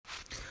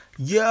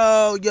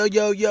Yo, yo,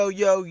 yo, yo,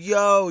 yo,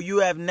 yo. You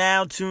have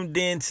now tuned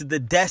in to the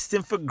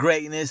Destined for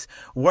Greatness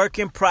Work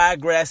in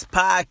Progress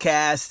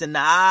podcast, and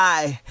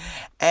I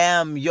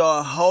am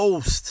your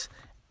host,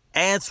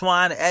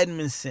 Antoine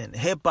Edmondson,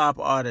 hip-hop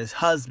artist,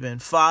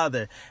 husband,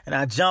 father, and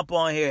I jump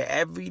on here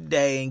every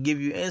day and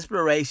give you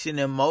inspiration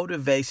and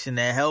motivation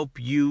to help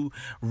you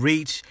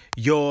reach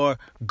your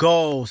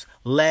goals.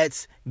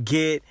 Let's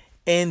get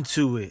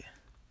into it.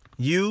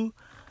 You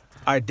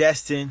are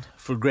destined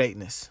for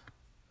greatness.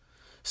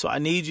 So I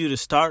need you to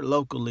start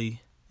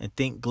locally and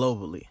think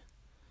globally.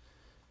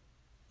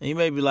 And you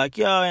may be like,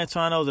 yo,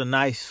 Antoine, those are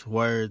nice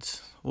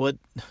words. But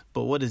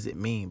what does it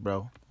mean,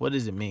 bro? What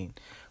does it mean?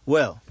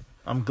 Well,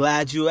 I'm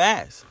glad you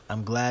asked.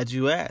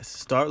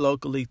 Start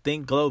locally,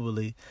 think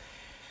globally.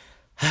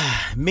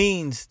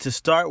 Means to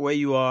start where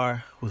you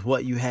are with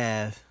what you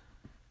have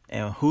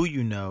and who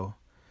you know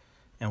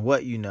and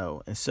what you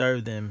know and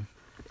serve them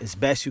as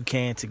best you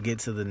can to get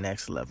to the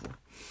next level.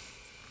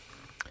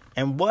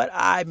 And what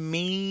I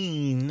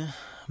mean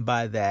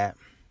by that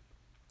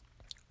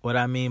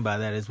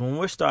is when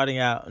we're starting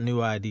out new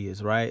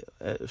ideas, right?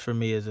 For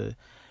me as a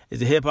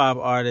hip hop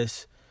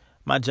artist,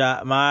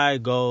 my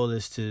goal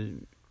is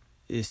to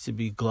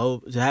be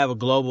global, to have a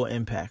global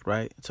impact,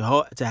 right?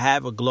 To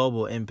have a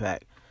global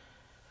impact.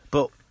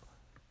 But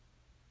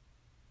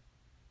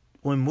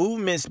when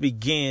movements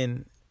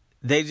begin,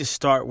 they just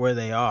start where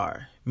they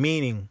are.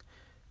 Meaning,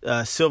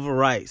 civil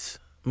rights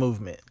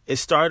movement. It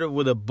started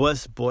with a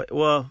bus boy.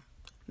 Well,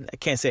 I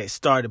can't say it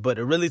started, but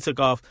it really took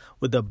off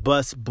with a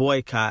bus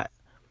boycott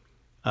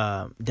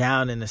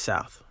down in the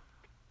South,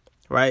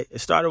 right? It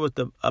started with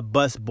a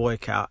bus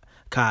boycott,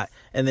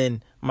 and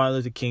then Martin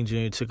Luther King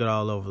Jr. took it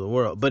all over the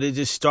world. But it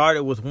just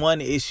started with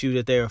one issue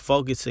that they were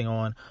focusing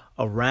on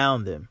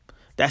around them.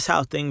 That's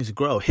how things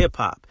grow.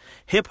 Hip-hop.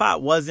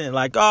 Hip-hop wasn't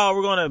like, oh,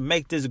 we're going to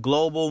make this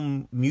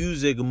global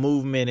music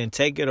movement and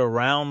take it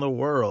around the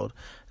world.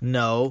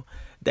 No,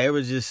 they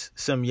were just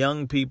some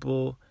young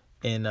people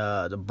in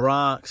the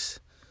Bronx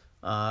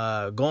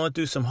going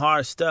through some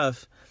hard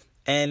stuff,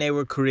 and they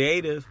were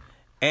creative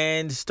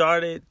and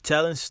started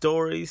telling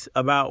stories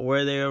about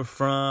where they were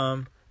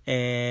from,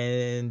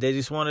 and they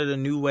just wanted a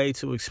new way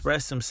to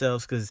express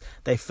themselves because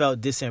they felt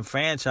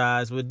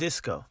disenfranchised with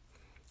disco,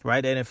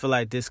 right? They didn't feel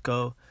like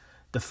disco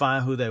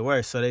defined who they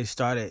were, so they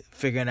started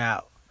figuring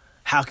out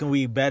how can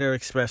we better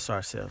express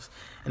ourselves,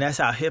 and that's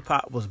how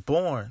hip-hop was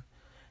born.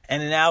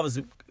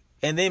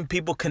 And then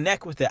people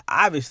connect with it,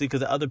 obviously,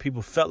 because other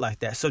people felt like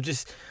that. So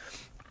just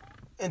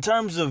in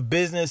terms of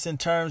business, in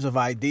terms of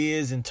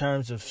ideas, in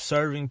terms of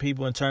serving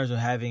people, in terms of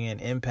having an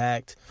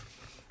impact,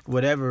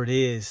 whatever it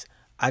is,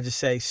 I just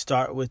say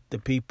start with the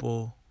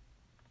people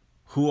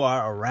who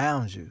are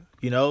around you.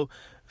 You know,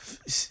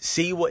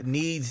 see what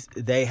needs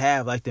they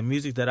have. Like the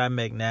music that I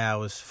make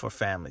now is for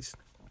families.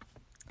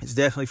 It's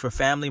definitely for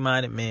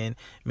family-minded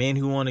men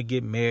who want to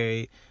get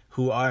married,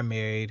 who are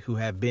married, who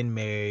have been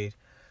married,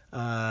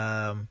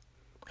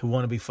 who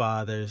want to be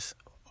fathers,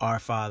 are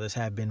fathers,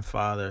 have been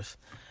fathers.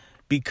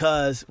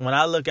 Because when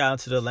I look out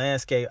into the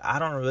landscape, I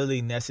don't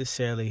really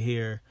necessarily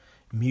hear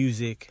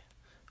music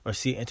or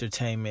see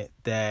entertainment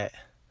that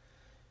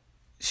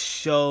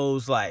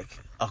shows like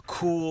a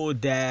cool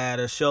dad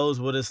or shows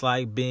what it's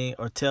like being,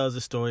 or tells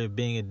the story of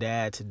being a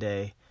dad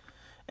today.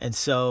 And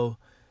so,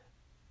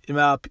 you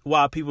know,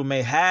 while people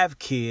may have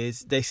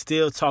kids, they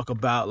still talk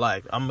about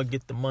like, I'm going to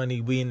get the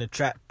money, we in the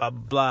trap, blah, blah,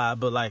 blah.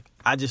 But like,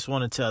 I just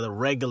want to tell the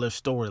regular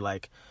story.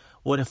 Like,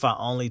 what if I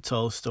only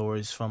told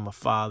stories from a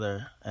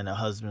father and a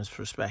husband's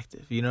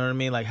perspective? You know what I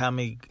mean? Like how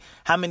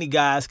many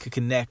guys could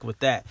connect with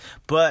that?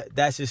 But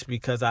that's just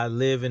because I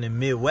live in the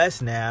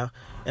Midwest now,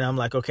 and I'm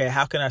like, okay,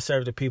 how can I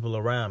serve the people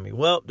around me?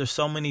 Well, there's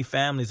so many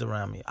families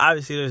around me.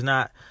 Obviously, there's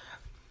not,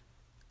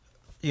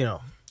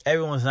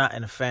 everyone's not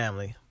in a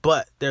family,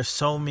 but there's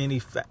so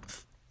many,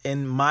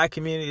 in my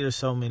community, there's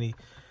so many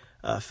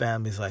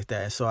families like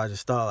that. And so I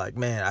just thought like,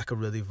 man, I could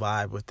really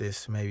vibe with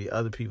this. Maybe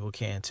other people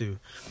can too.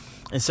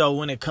 And so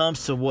when it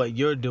comes to what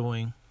you're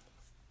doing,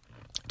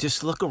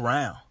 just look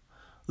around.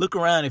 Look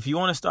around. If you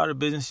want to start a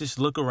business, just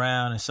look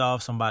around and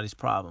solve somebody's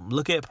problem.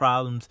 Look at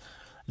problems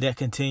that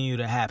continue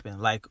to happen.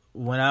 Like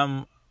when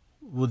I'm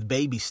with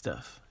baby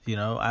stuff,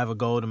 I have a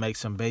goal to make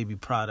some baby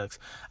products.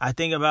 I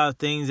think about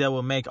things that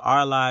will make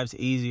our lives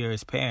easier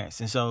as parents.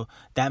 And so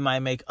that might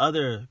make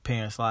other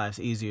parents'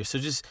 lives easier. So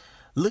just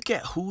look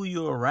at who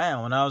you're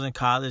around. When I was in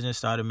college and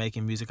started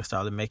making music, I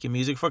started making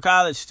music for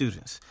college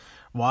students.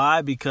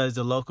 Why? Because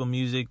the local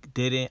music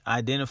didn't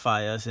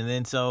identify us. And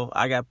then so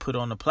I got put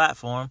on the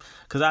platform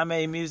because I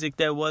made music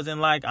that wasn't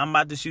like, I'm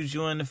about to shoot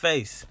you in the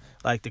face.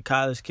 Like the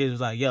college kids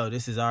was like, yo,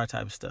 this is our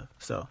type of stuff.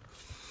 So,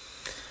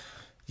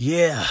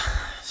 yeah.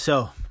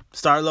 So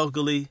start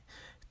locally,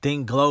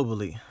 think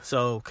globally.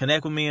 So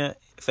connect with me on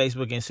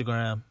Facebook,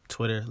 Instagram,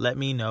 Twitter. Let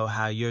me know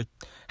how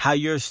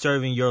you're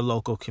serving your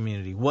local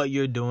community, what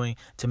you're doing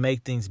to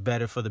make things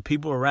better for the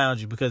people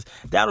around you, because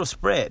that'll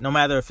spread. No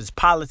matter if it's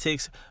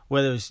politics,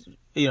 whether it's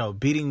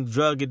beating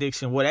drug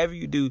addiction, whatever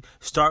you do,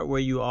 start where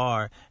you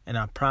are, and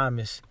I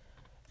promise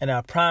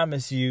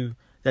you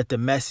that the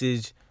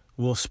message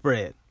will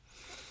spread.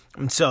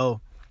 And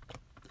so,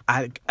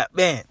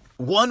 man,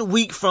 1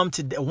 week from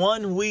today,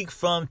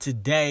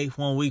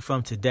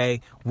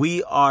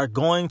 we are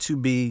going to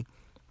be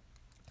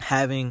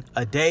having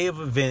a day of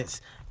events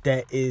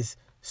that is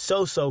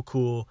so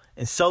cool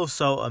and so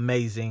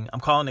amazing. I'm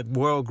calling it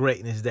World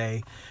Greatness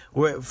Day.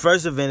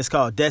 First event is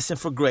called Destined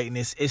for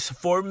Greatness. It's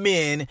for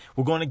men.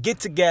 We're going to get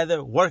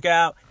together, work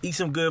out, eat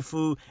some good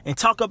food, and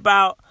talk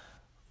about,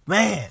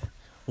 man,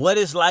 what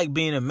it's like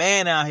being a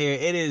man out here.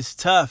 It is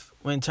tough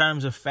in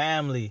terms of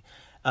family,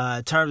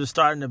 in terms of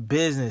starting a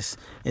business,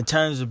 in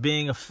terms of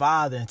being a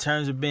father, in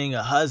terms of being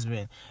a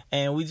husband.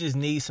 And we just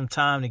need some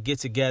time to get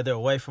together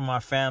away from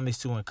our families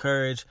to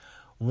encourage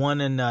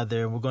one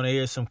another. We're going to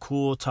hear some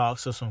cool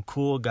talks of some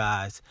cool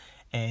guys.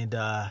 And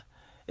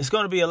it's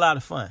going to be a lot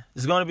of fun.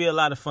 And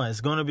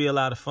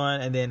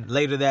then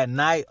later that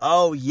night,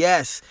 oh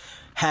yes,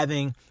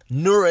 having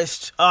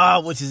Nourished,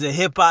 which is a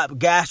hip-hop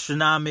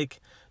gastronomic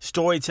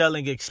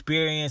storytelling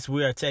experience.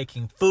 We are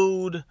taking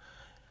food,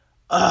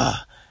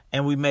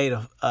 and we made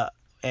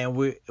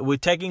we're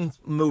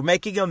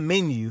making a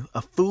menu,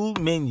 a food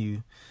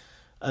menu.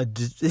 I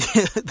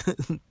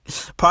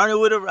partnered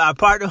with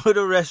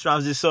a restaurant. I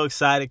was just so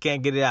excited,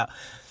 can't get it out.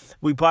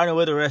 We partnered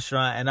with a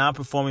restaurant, and I'm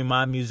performing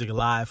my music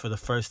live for the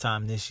first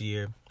time this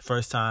year.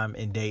 First time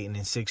in Dayton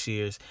in 6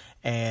 years,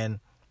 and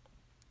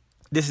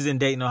this is in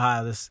Dayton,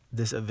 Ohio.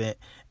 This event,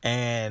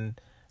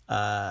 and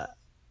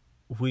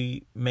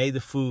we made the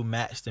food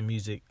match the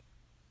music,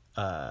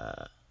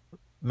 and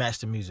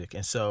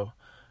so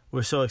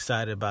we're so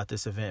excited about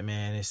this event,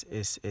 man. It's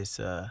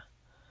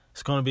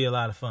going to be a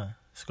lot of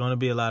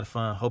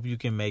fun. Hope you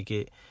can make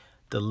it.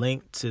 The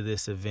link to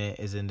this event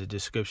is in the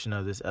description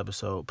of this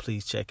episode.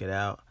 Please check it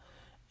out.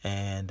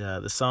 And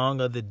the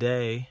song of the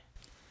day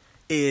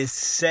is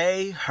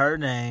Say Her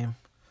Name.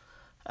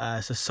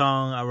 It's a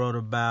song I wrote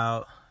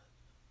about,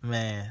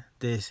 man,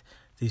 these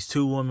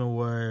two women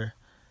were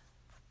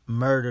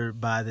murdered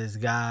by this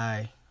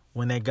guy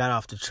when they got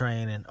off the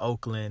train in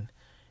Oakland.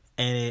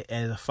 And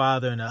as a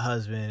father and a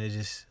husband,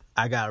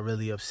 I got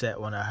really upset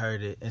when I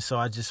heard it. And so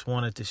I just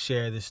wanted to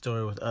share this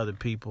story with other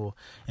people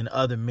and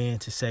other men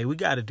to say, we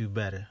got to do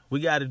better. We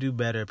got to do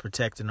better at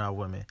protecting our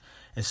women.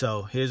 And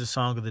so here's a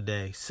song of the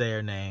day, Say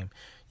Her Name.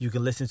 You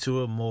can listen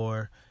to it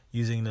more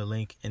using the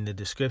link in the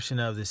description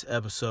of this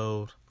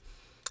episode.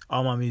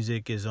 All my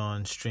music is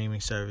on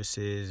streaming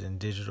services and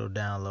digital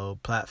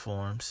download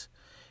platforms.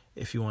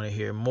 If you want to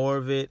hear more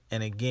of it,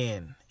 and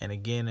again,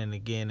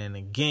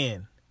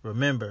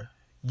 remember,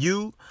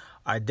 you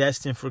are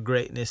destined for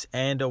greatness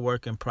and a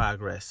work in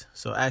progress.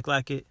 So act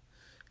like it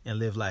and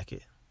live like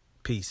it.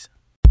 Peace.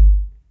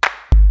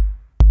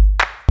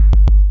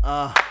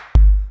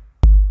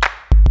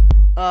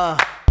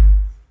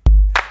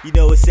 You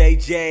know it's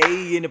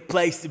AJ in the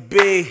place to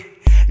be.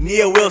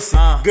 Nia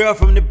Wilson, girl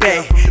from the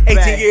Bay,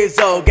 18 years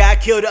old,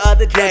 got killed the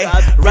other day.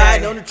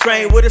 Riding on the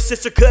train with her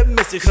sister, couldn't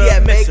miss her. She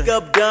had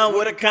makeup done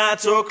with a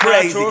contour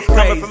crazy.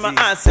 Coming from my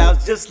aunt's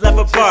house, just left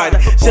a party.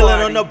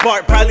 Chilling on the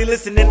BART, probably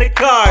listening to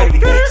Cardi.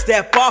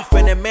 Step off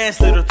and the man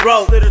slit her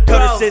throat. Cut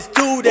her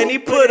 6'2", then he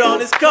put on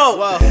his coat.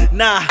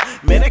 Nah,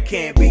 man, that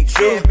can't be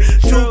true.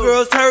 Two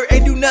girls hurt,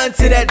 ain't do nothing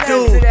to that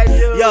dude.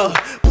 Yo,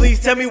 please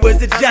tell me where's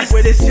the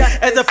justice?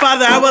 As a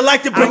father, I would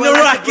like to bring the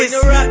ruckus.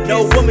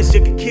 No woman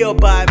should get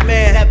killed by a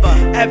man.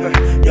 Ever.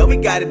 Yo, we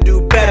gotta do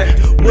better.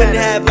 Wouldn't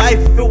have life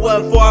if it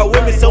wasn't for our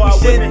women. So we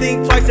should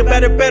think twice a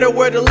better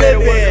word to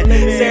live in.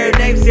 Say her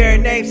name, say her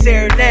name, say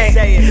her name.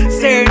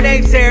 Say her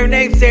name, say her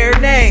name, say her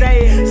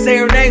name. Say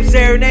her name,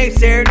 say her name,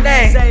 say her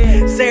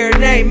name. Say her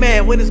name,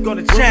 man, when it's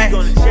gonna change.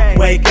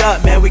 Wake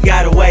up, man, we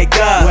gotta wake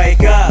up.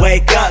 Wake up,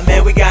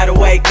 man, we gotta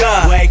wake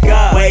up. Wake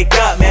up,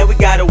 man, we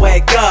gotta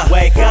wake up.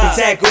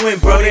 Protect women,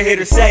 bro, they're here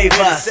to save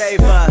us.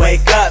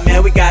 Wake up,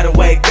 man, we gotta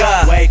wake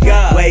up. Wake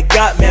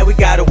up, man, we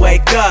gotta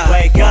wake up.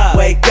 Wake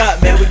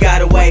up, man, we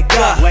gotta wake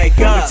up.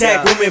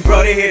 Protect women,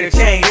 bro, they're here to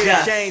change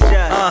us.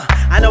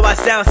 I know I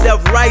sound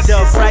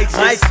self-righteous.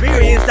 My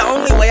experience, the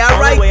only way I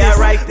write this.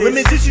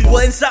 Women's issues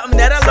wasn't something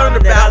that I learned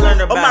about.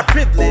 Or my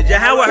privilege, and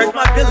how I hurt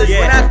my village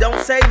when I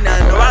don't say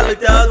nothing. Or I look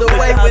the other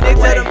way when they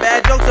tell them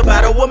bad jokes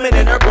about a woman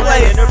in her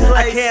place.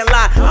 I can't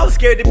lie, I was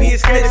scared to be a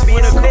snitch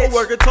when a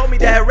co-worker told me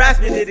that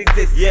harassment did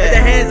exist at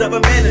the hands of a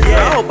manager.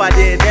 I hope I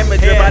didn't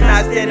damage her by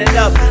not standing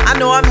up. I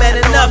know I'm man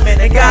enough,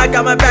 and God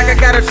got my back, I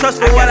gotta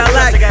trust for what I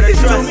lack. There's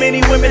too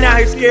many women out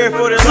here scared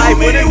for their life.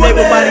 With a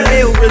label by the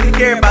name who really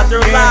care about their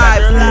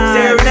lives.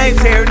 Say her name,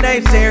 say her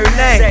name, say her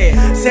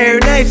name. Say her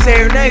name, say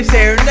her name,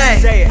 say her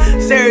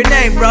name. Say her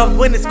name, bro,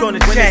 when it's gonna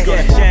change.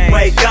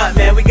 Wake up,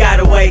 man, we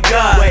gotta wake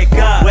up. Wake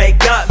up,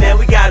 man,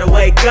 we gotta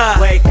wake up.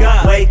 Wake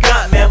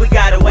up, man, we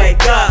gotta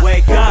wake up.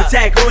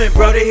 Protect women,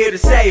 bro, they're here to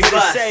save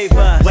us.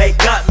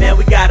 Wake up, man,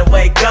 we gotta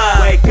wake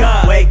up. Wake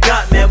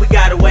up, man, we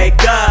gotta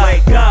wake up.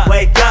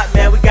 Wake up,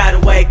 man, we gotta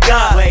wake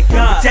up.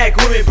 Protect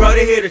women, bro, bro,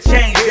 they here to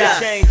change us.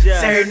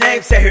 Say her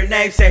name, say her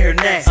name, say her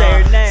name.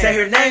 Say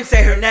her name,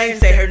 say her name,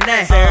 say her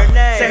name.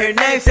 Say her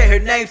name, say her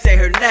name, say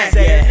her name.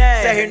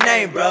 Say her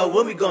name, bro,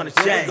 when we gonna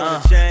change?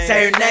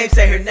 Say her name,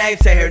 say her name,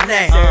 say her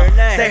name.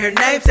 Say her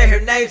name, say her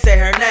name, say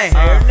her name.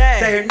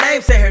 Say her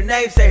name, say her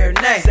name, say her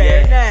name.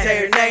 Say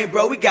her name,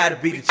 bro, we gotta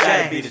be the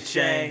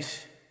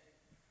change.